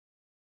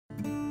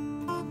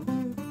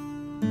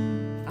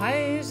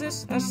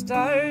Isis,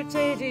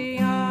 Astarte,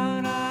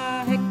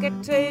 Diana,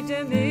 Hecate,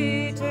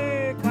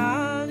 Demeter,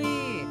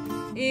 Kali,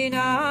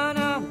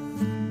 Inanna,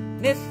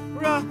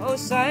 Mithra,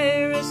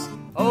 Osiris,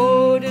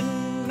 Odin,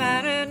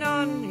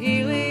 Mannanon,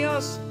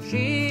 Helios,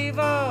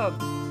 Shiva,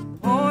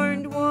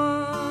 Horned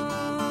One.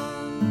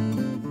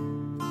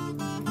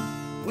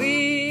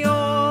 We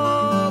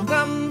all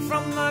come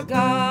from the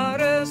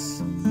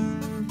goddess,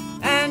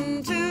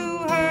 and to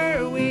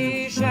her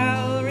we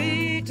shall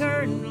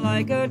return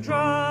like a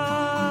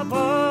drop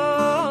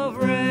of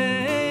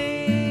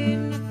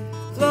rain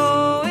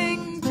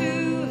flowing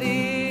to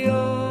the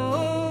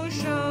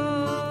ocean.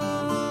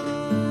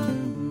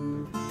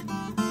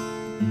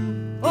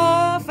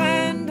 Off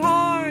and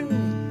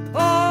horn,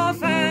 all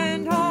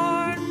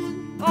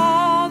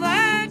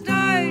that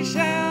die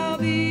shall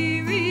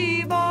be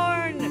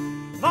reborn.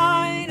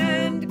 Vine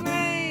and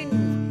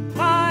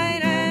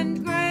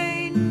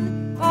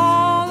grain,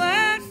 all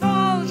that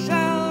fall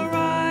shall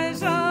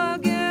rise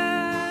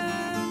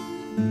again.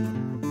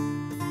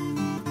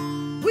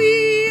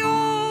 We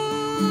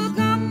all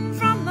come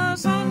from the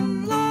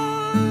Sun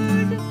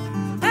Lord,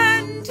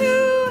 and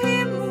to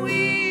him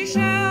we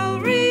shall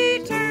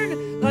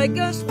return like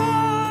a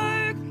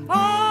spark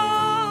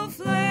of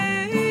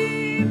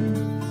flame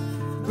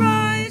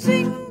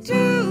rising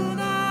to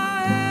the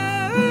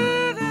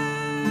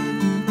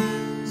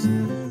heavens.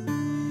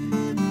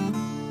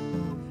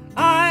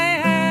 I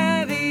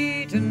have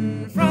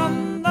eaten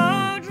from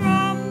the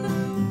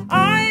drum,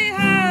 I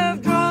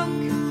have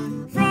drunk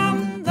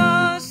from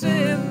the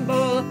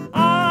cymbal.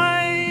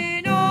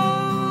 I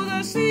know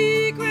the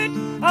secret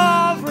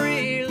of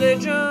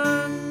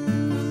religion.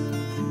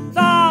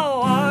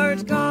 Thou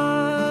art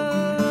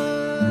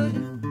God.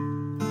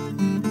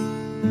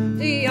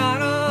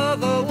 Diana of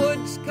the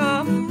woods,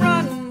 come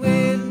run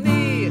with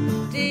me.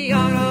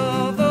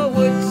 Diana of the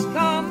woods,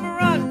 come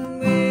run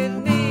with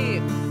me.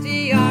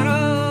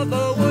 Diana of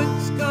the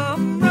woods,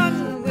 come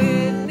run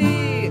with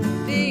me.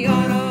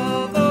 Diana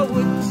of the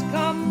woods,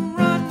 come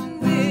run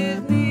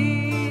with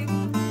me.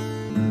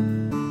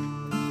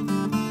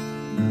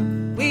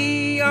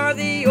 We are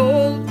the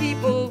old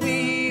people,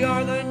 we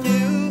are the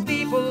new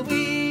people,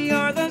 we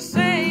are the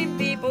same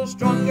people,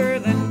 stronger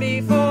than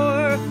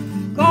before.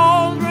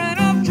 Cauldron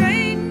of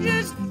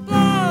changes,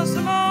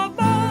 blossom of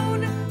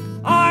bone,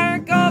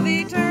 ark of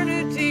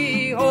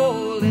eternity,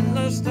 hole in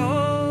the stone.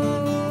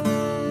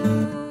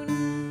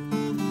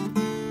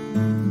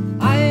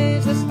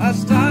 Isis,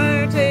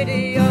 Astarte,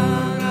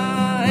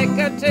 Diana,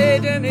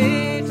 Hecate,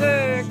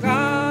 Demeter,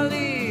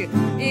 Kali,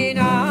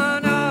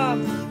 Inanna,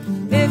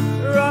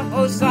 Mithra,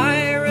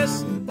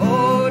 Osiris,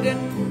 Odin,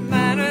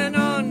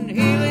 Mannanon,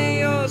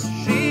 Helios,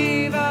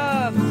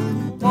 Shiva,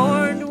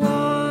 Horned One.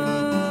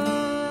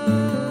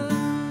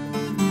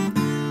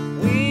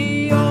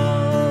 We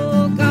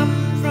all come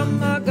from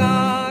the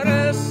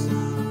goddess,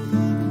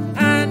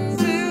 and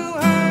to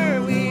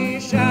her we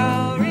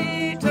shall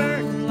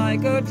return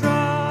like a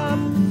drop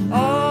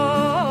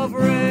of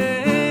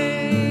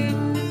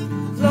rain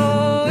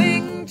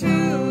flowing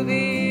to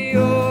the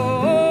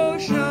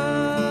ocean.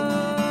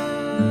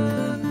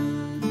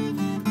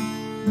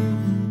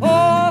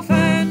 Off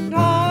and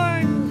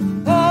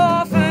horn,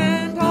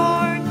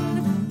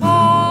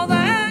 all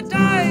that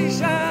die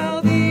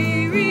shall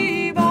be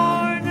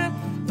reborn.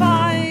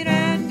 Vine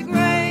and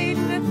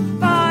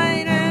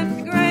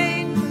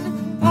grain,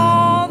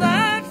 all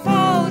that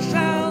fall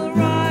shall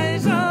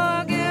rise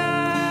again.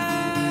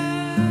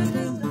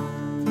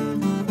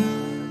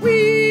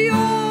 We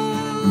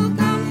all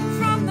come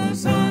from the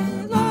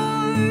Sun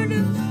Lord,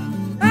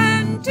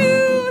 and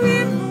to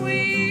him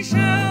we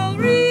shall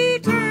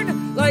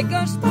return like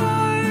a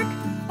spark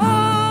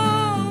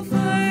of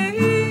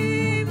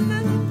flame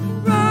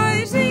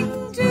rising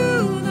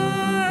to the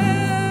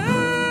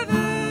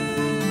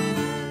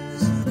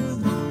heavens.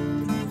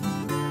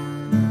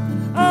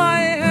 I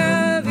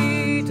have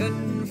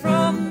eaten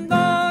from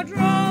the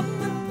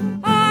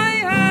drum, I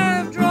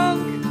have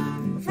drunk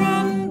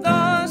from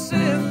the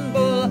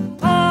cymbal.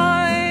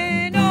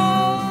 I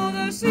know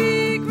the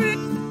secret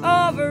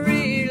of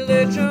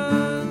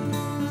religion.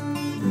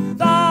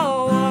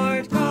 Thou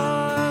art God.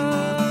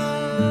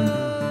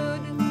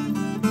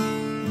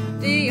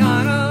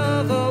 Diana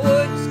of the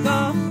woods,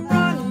 come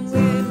run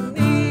with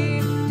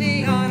me.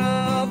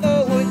 Diana of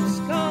the woods,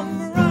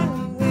 come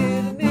run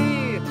with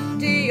me.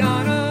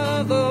 Diana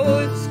of the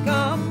woods,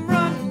 come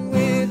run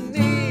with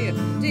me.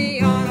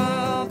 Diana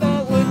of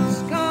the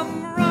woods, come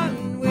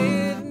run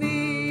with me.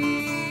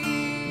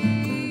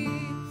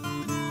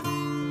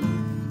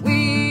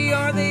 We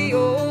are the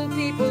old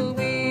people,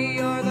 we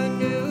are the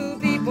new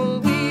people,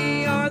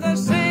 we are the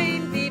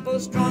same people,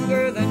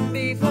 stronger than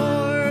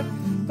before.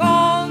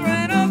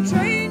 Cauldron of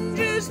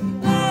changes,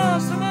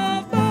 blossom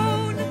of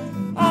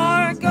bone,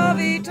 ark of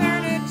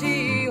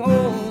eternity,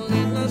 hole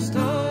in the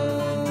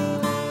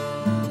stone.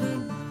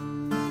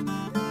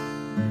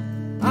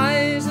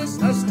 Isis,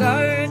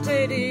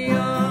 Astarte,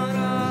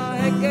 Diana,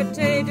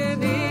 Hecate,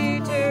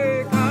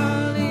 Demeter,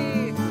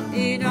 Kali,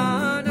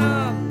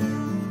 Inanna,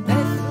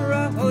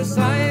 Mithra,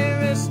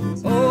 Osiris,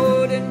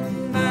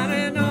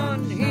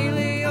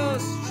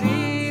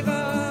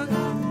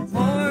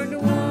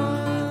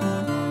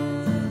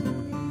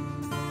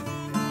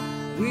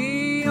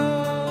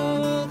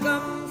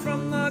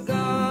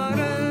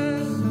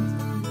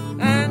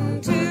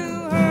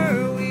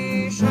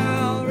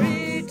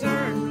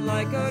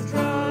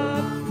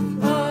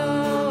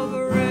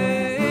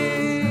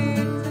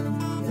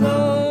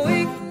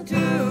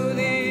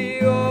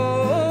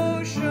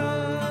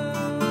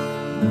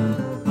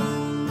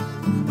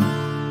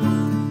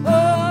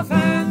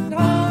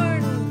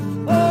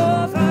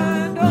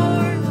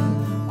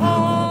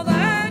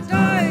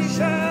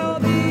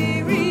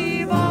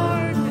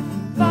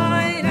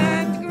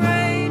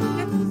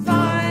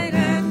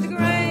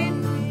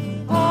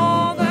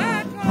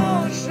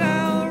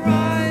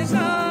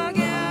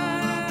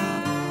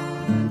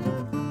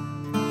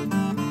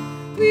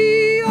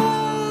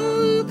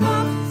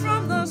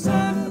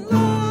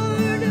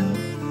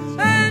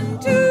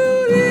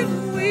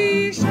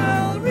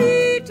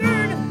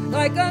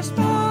 like a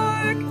star.